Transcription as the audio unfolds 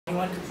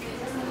Anyone?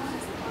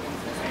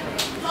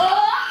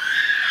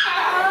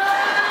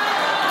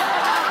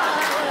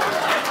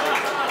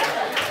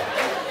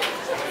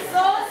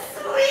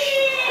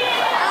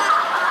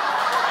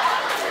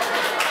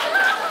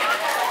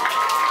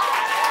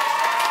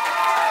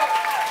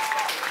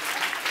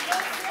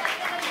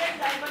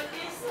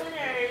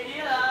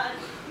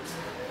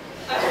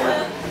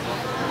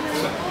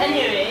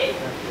 Anyway,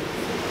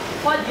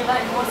 what do you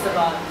like most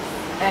about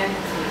Anne?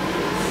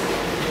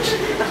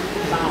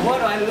 What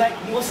do I like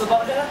most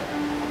about her?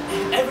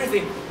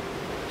 Everything.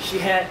 She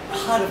had a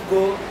heart of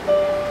gold.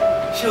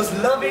 She was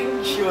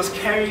loving, she was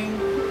caring.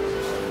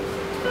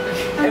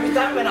 Every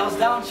time when I was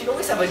down, she'd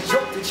always have a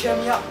joke to cheer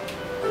me up.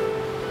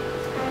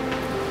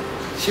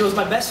 She was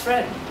my best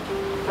friend.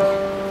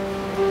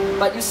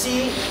 But you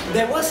see,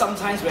 there were some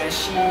times where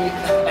she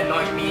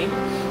annoyed me.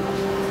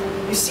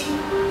 You see,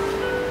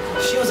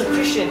 she was a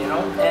Christian, you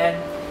know, and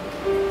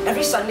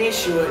every Sunday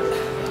she would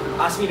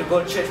ask me to go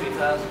to church with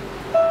her.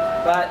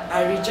 But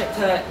I reject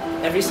her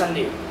every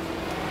Sunday.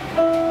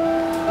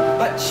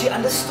 But she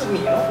understood me,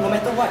 you know, no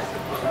matter what.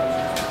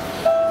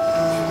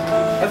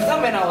 Every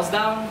time when I was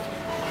down,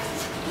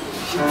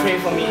 she'd pray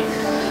for me.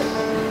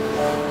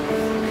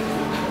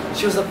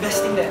 She was the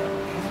best thing there.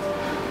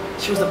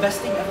 She was the best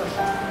thing ever.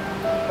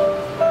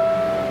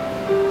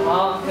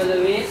 Wow, Uncle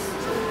Louis,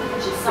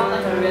 she sounds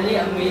like a really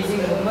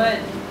amazing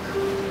woman.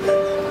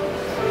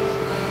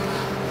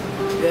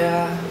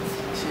 Yeah,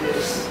 she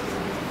is.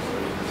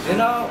 You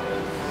know,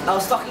 I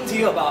was talking to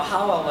you about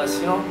how I was,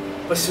 you know,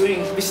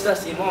 pursuing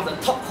business in one of the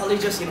top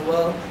colleges in the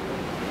world.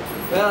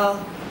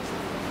 Well,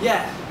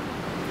 yeah,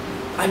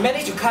 I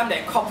managed to climb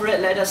that corporate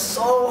ladder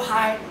so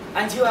high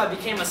until I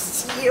became a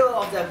CEO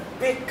of that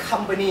big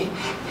company.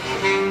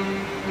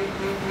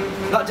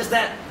 Not just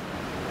that,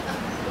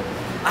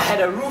 I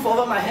had a roof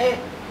over my head.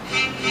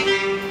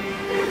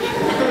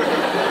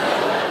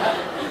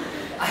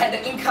 I had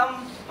the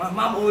income my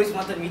mom always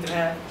wanted me to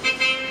have.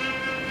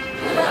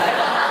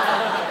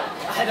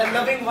 I had a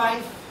loving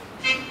wife.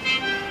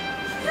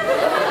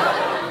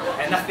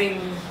 And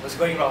nothing was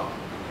going wrong.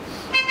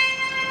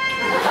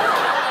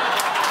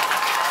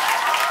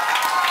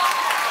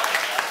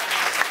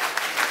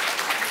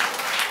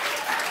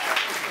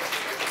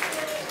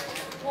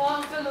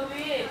 Wow, Uncle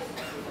Louis,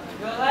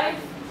 your life,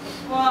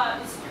 wow,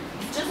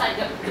 it's just like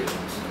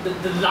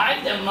the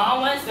life that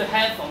Mom wants to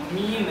have for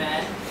me,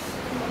 man.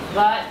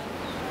 But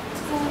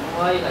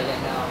why are you like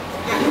that now?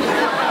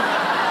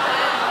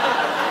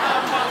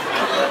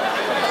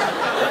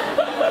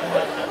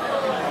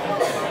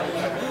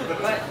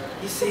 But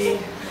you see,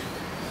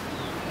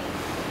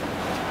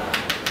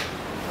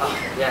 oh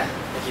yeah,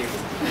 thank you.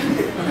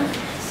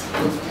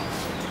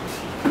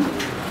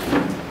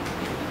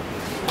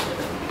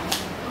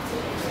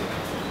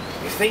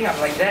 You think I'm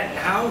like that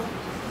now?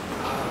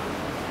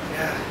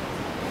 Yeah.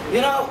 You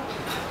know,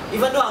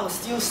 even though I was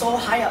still so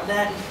high up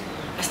there,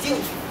 I still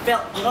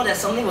felt, you know, that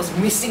something was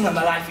missing in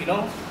my life, you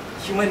know?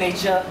 Human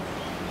nature.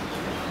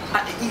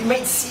 It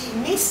may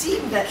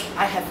seem that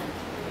I have,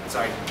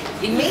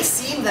 it may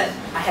seem that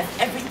I have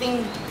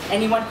everything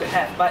anyone could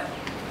have, but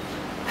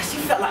I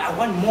still felt like I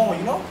want more,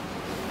 you know?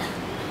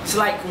 It's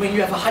like when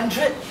you have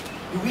 100,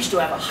 you wish to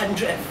have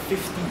 150.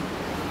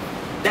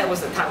 That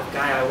was the type of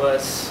guy I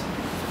was.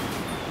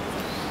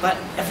 But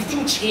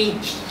everything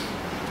changed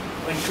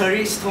when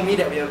Clarice told me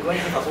that we were going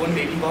to have our own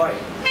baby boy.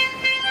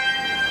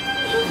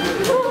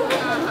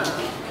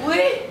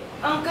 Wait,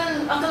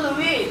 Uncle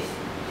Louis,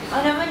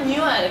 I never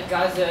knew I had a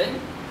cousin.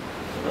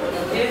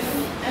 If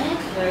Aunt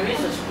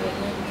Clarice was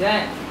pregnant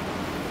then,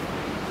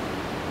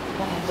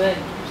 what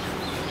happened?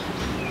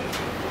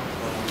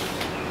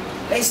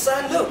 Hey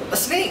son, look, a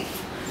snake!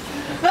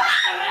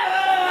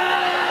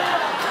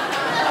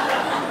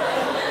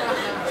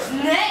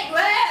 Snake?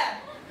 Where?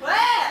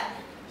 Where?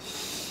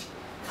 Shh,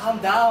 calm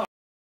down.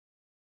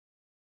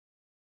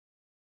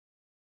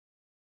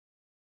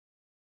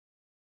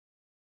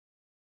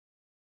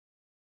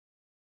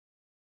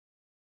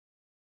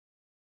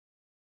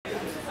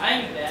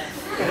 I'm bad.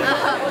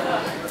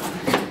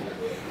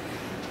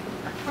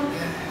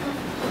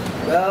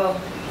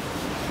 Well,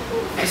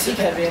 you see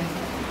Kevin,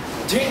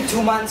 during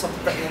 2 months of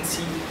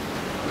pregnancy,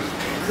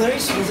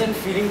 Clarice wasn't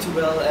feeling too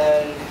well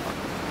and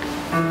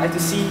I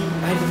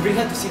had to bring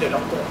her to see the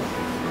doctor.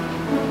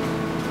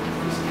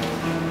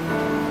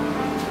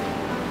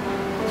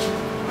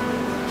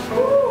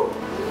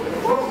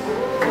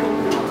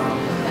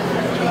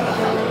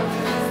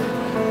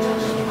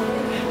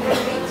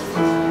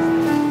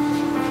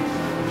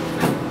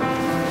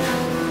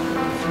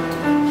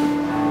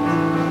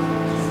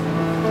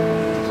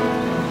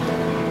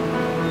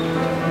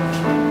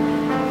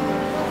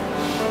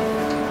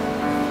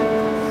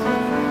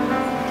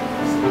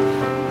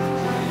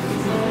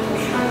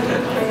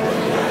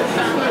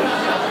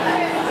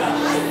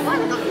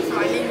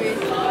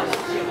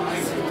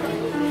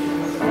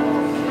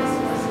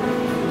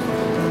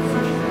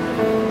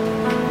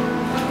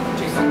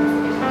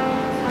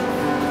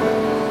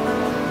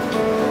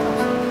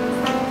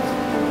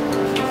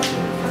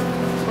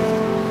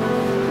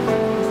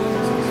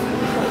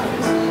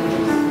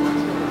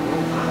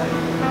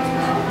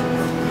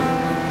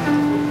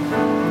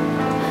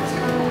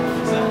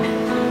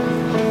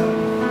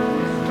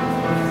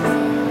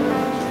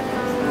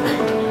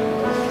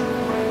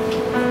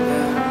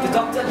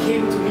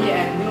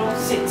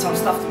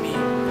 stuff to me.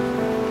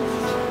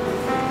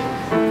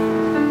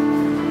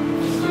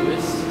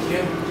 Louis,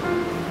 Yeah.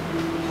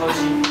 how's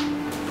she?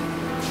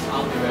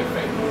 I'll be very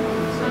frank.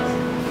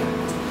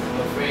 I'm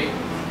afraid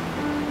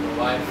your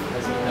wife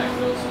has been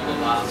diagnosed with the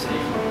last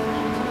stage.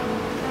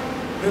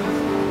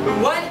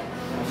 What?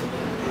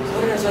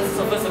 What are the chances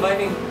of her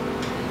surviving?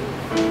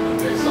 I'm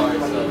very sorry,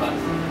 sir, but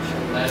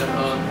neither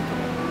her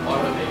or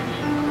her baby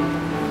will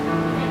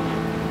make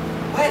it.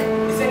 What?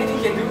 Is there anything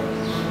you can do?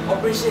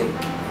 Operation,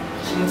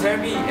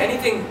 chemotherapy,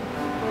 anything?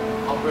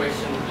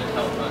 Operation wouldn't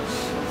help much.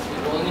 It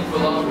will only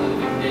prolong her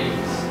living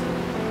days,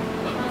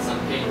 but with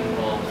some pain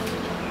involved.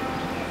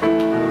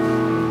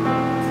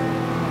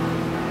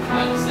 I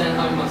understand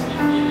how you must be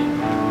feeling.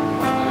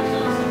 I'm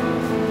jealous of you.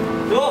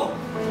 No!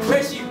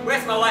 Where's she?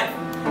 Where's my wife?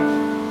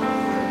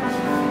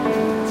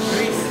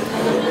 Grace.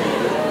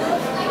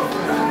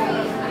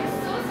 I'm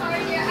so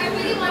sorry, dear. I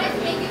really wanted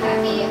to make you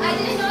happy. I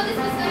didn't know this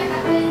was going to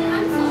happen.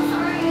 I'm so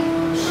sorry.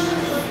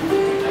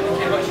 I don't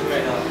care about you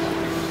right now.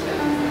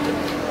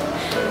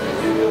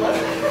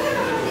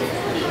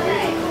 It's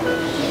alright.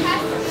 It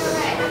has to be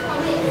alright. I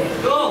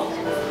promise. No!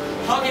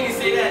 How can you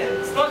say that?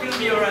 It's not gonna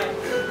be alright.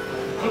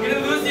 I'm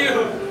gonna lose you.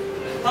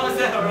 How is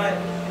that alright?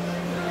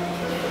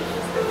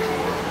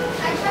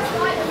 I trust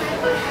God no matter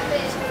what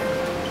happens.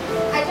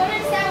 I don't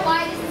understand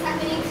why this is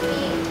happening to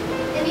me.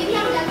 And maybe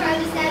I'll never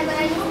understand, but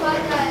I know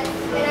God does.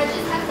 And I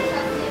just have to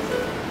trust Him.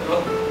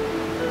 Oh,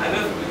 I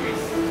love you,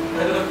 Grace.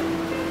 I love you.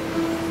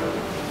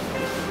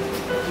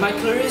 My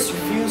Clarice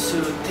refused to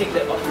take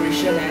the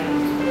operation and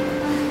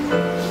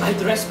I had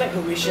to respect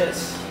her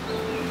wishes.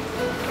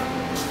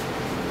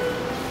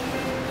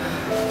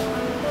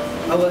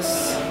 I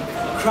was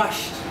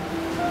crushed,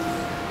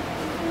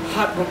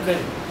 heartbroken,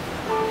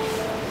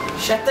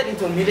 shattered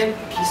into a million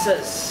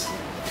pieces.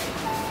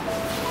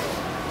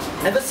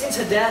 Ever since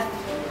her death,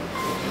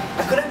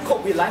 I couldn't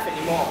cope with life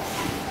anymore.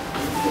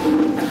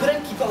 I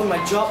couldn't keep up with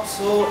my job,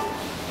 so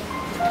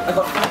I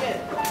got fired.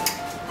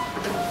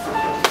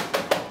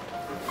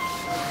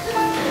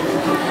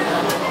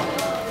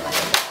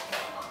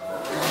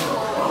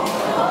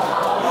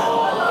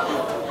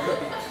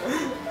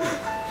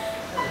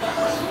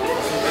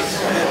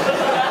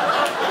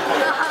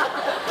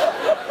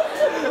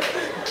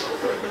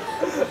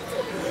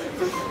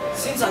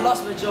 Since I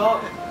lost my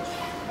job,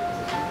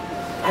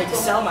 I had to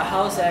sell my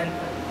house and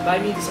buy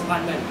me this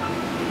apartment.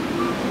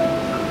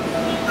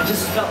 I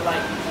just felt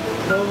like,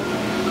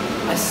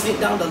 I slid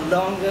down the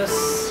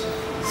longest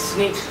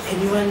snake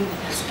anyone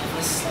has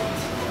ever slid.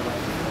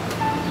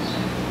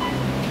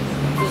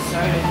 I'm so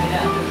sorry to hear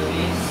that, Uncle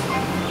Louis.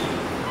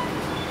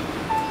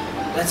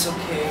 That's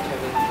okay,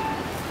 Kevin.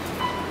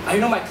 I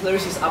know my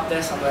Clarice is up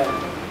there somewhere,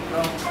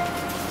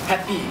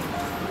 happy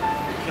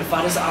in her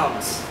father's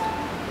arms.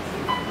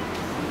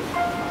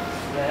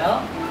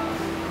 Well,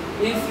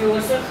 if you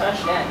were so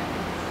crushed then,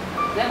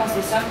 there must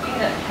be something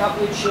that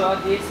helped you through all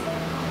this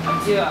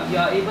until you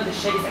are able to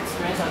share this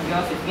experience of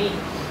yours with me.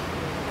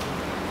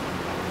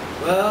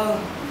 Well,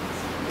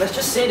 let's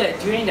just say that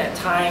during that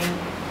time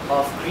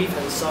of grief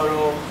and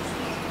sorrow,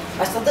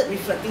 I started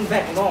reflecting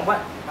back, on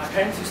what my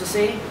parents used to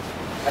say,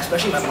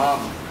 especially my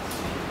mom.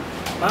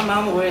 My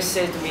mom always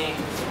said to me,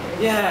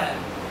 yeah,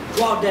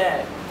 go out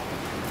there,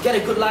 get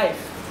a good life,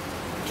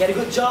 get a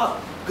good job,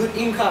 good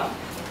income,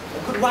 a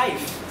good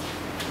wife.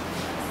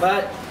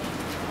 But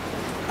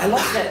I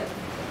lost that.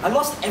 I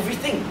lost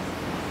everything.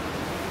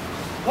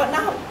 What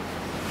now?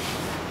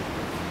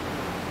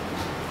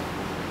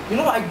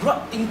 I grew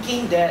up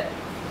thinking that,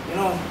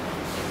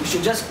 you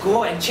should just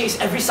go and chase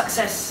every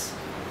success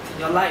in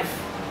your life.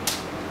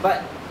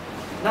 But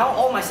now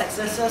all my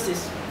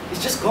successes is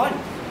just gone.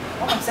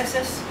 All my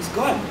success is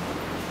gone.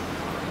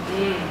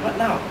 What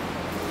now?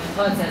 Your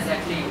thoughts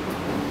exactly.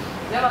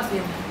 There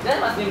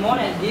must be more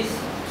than this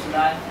to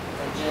life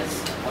than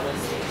just all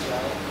those things,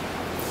 right?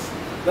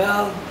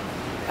 Well,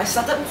 I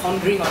started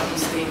pondering on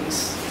these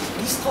things,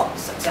 these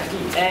thoughts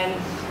exactly, and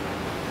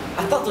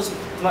I thought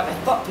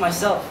to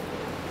myself,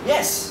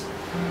 yes,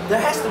 there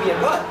has to be a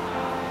God.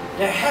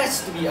 There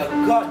has to be a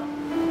God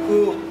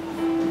who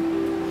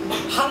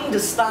hung the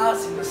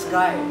stars in the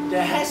sky.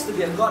 There has to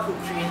be a God who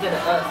created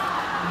the earth.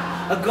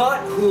 A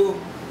God who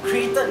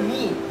created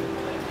me.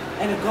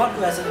 And a God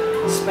who has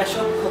a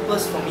special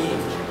purpose for me.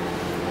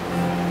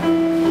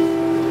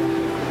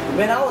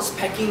 When I was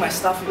packing my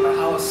stuff in my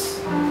house,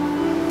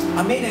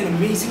 I made an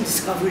amazing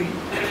discovery.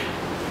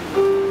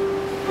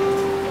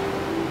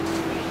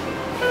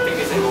 Take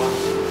this and go on.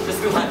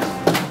 Just go on.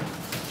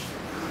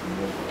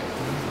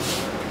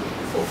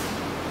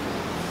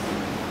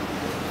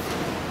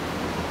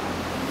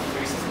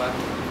 Grace is back.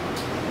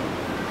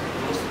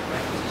 Most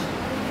right position.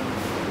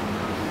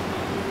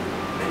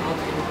 Then how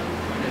to get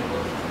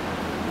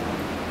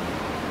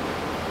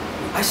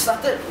I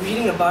started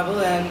reading the Bible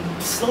and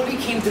slowly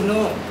came to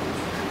know,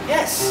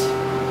 yes,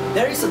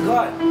 there is a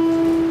God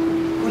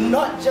who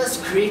not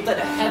just created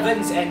the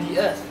heavens and the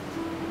earth,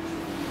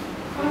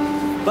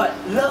 but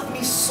loved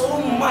me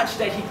so much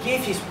that He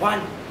gave His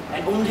one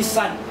and only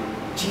Son,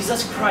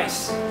 Jesus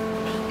Christ,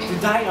 to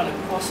die on the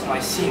cross for my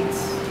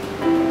sins.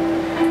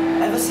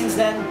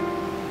 then,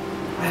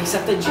 I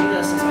accepted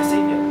Jesus as my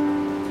Savior.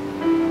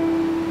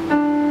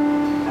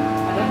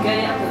 I don't get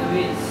it, Uncle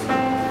Louis.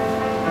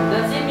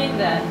 Does it mean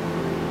that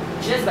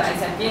just by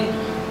accepting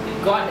the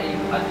God that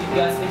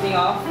you are speaking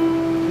of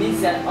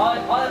means that all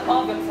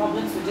of your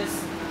problems will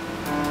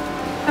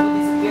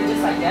disappear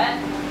just like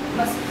that?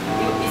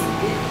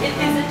 It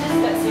isn't just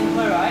that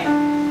simple, right?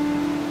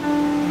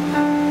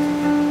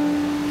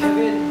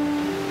 Kevin,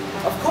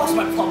 of course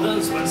my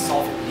problems weren't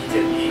solved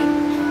immediately.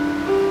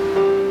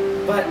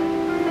 But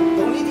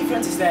the only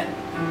difference is that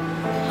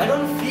I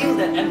don't feel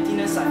that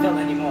emptiness I felt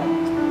anymore.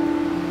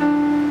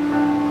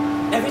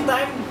 Every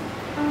time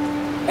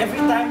I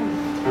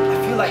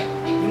feel like,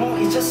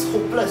 it's just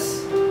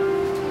hopeless,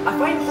 I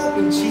find hope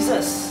in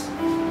Jesus.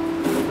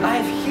 I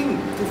have Him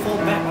to fall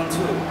back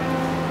onto.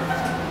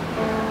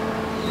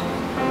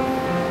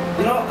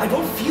 I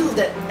don't feel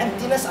that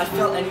emptiness I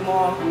felt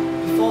anymore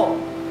before.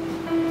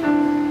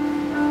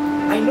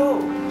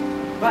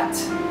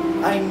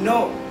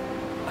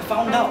 I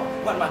found out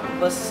what my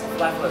purpose of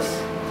life was,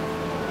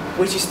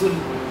 which is to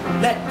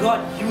let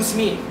God use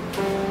me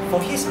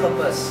for His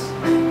purpose.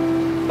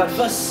 But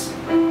first,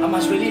 I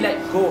must really let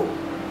go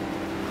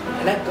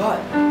and let God.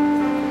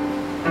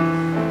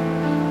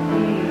 You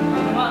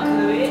know what,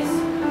 Louis?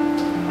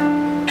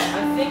 I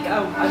think I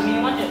may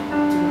want to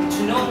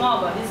know more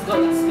about this God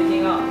that's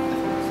speaking of.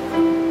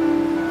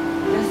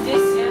 There's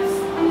this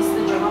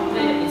the drama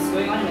play that is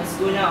going on in my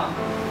school now.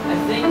 I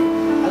think I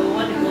will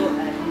want to go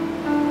and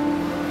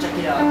check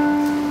it out.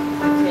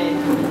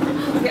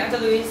 Okay, Uncle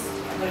Louis,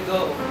 I'm gonna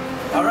go.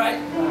 Alright,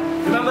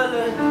 remember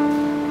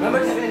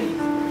Kevin,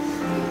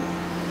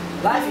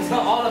 life is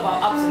not all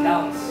about ups and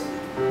downs.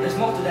 There's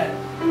more to that.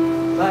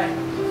 Bye.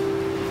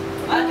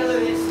 Uncle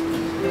Louis.